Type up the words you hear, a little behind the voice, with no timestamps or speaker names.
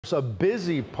It's a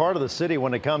busy part of the city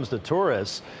when it comes to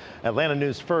tourists. Atlanta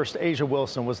News First, Asia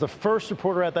Wilson was the first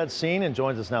reporter at that scene and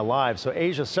joins us now live. So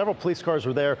Asia, several police cars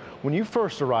were there when you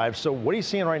first arrived. So what are you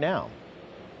seeing right now?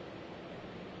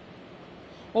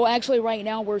 Well, actually, right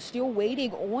now, we're still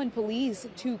waiting on police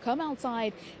to come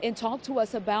outside and talk to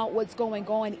us about what's going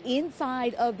on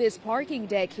inside of this parking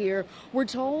deck here. We're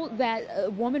told that a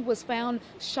woman was found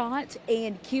shot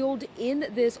and killed in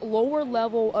this lower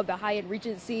level of the Hyatt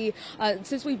Regency.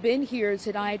 Since we've been here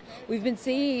tonight, we've been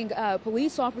seeing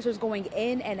police officers going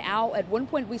in and out. At one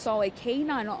point, we saw a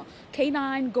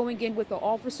K9 going in with the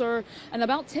officer. And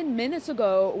about 10 minutes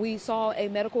ago, we saw a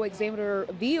medical examiner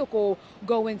vehicle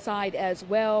go inside as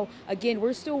well. Again,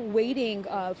 we're still waiting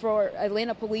for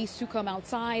Atlanta police to come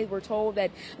outside. We're told that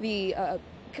the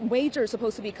major is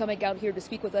supposed to be coming out here to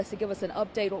speak with us to give us an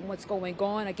update on what's going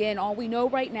on. Again, all we know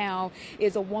right now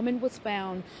is a woman was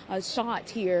found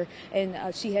shot here, and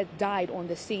she had died on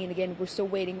the scene. Again, we're still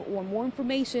waiting on more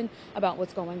information about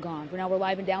what's going on. For now, we're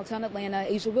live in downtown Atlanta.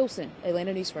 Asia Wilson,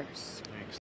 Atlanta News First.